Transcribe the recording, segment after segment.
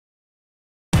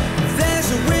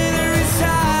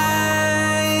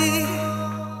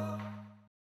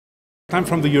I'm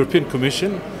from the European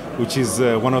Commission, which is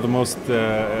one of the most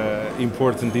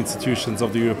important institutions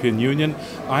of the European Union.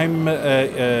 I'm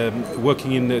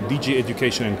working in DG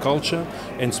Education and Culture,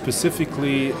 and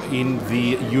specifically in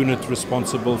the unit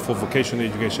responsible for vocational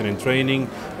education and training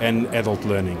and adult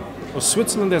learning.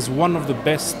 Switzerland has one of the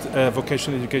best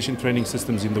vocational education training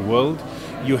systems in the world.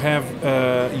 You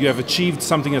have achieved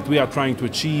something that we are trying to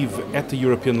achieve at the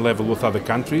European level with other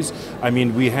countries. I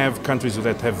mean, we have countries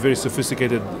that have very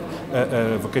sophisticated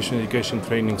vocational education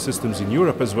training systems in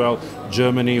Europe as well: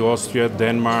 Germany, Austria,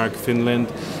 Denmark, Finland.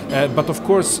 But of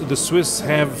course, the Swiss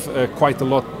have quite a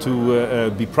lot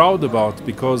to be proud about,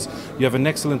 because you have an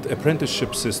excellent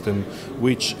apprenticeship system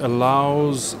which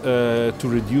allows to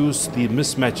reduce the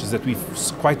mismatches that we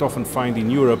quite often find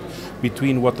in Europe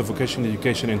between what the vocational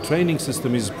education and training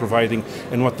system is providing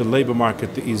and what the labor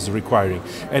market is requiring.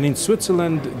 And in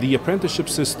Switzerland, the apprenticeship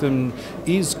system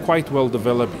is quite well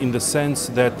developed, in the sense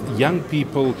that young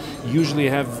people usually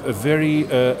have a very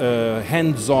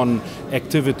hands-on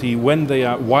activity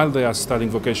while they are studying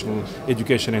vocational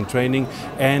education and training,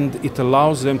 and it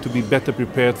allows them to be better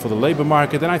prepared for the labor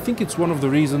market. And I think it's one of the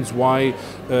reasons why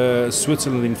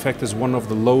Switzerland, in fact, is one of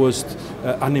the lowest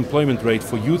unemployment rate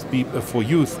for youth.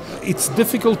 It's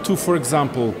difficult to, for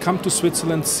example, come to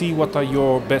Switzerland, see what are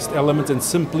your best elements, and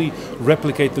simply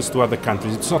replicate this to other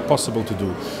countries. It's not possible to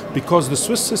do, because the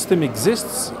Swiss system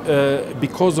exists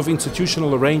because of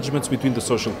institutional arrangements between the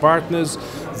social partners,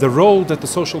 the role that the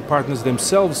social partners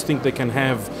themselves think they can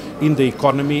have in the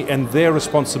economy, and their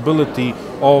responsibility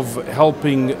of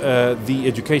helping the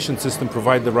education system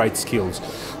provide the right skills.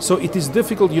 So it is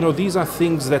difficult, these are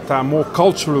things that are more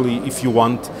culturally, if you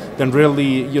want, than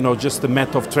really, just a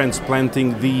matter of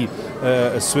transplanting the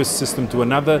Swiss system to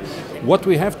another. What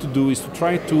we have to do is to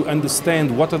try to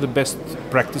understand what are the best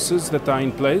practices that are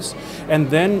in place, and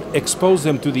then expose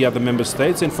them to the other member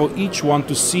states, and for each one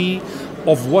to see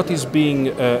of what is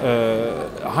being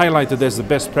highlighted as the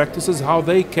best practices, how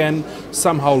they can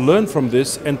somehow learn from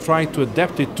this and try to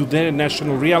adapt it to their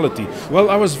national reality. Well,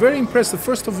 I was very impressed,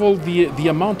 first of all, the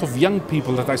amount of young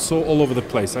people that I saw all over the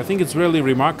place. I think it's really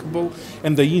remarkable,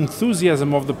 and the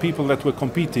enthusiasm of the people that were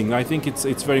competing. I think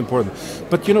it's very important.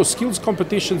 But skills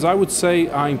competitions, I would say,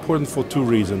 are important for two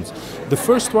reasons. The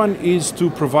first one is to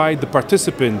provide the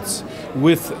participants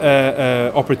with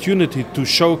opportunity to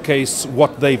showcase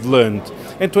what they've learned,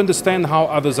 and to understand how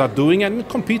others are doing, and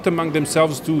compete among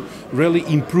themselves to really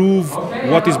improve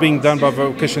what is being done by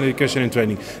vocational education and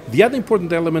training. The other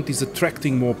important element is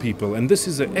attracting more people, and this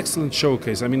is an excellent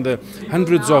showcase. I mean, the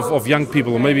hundreds of young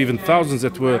people, or maybe even thousands,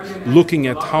 that were looking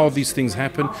at how these things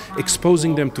happen,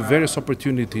 exposing them to various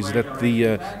opportunities that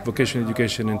the vocational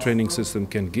education and training system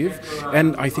can give.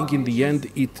 And I think in the end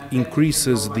it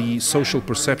increases the social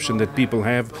perception that people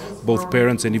have, both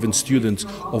parents and even students,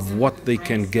 of what they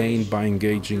can gain by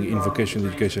engaging in vocational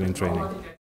education and training.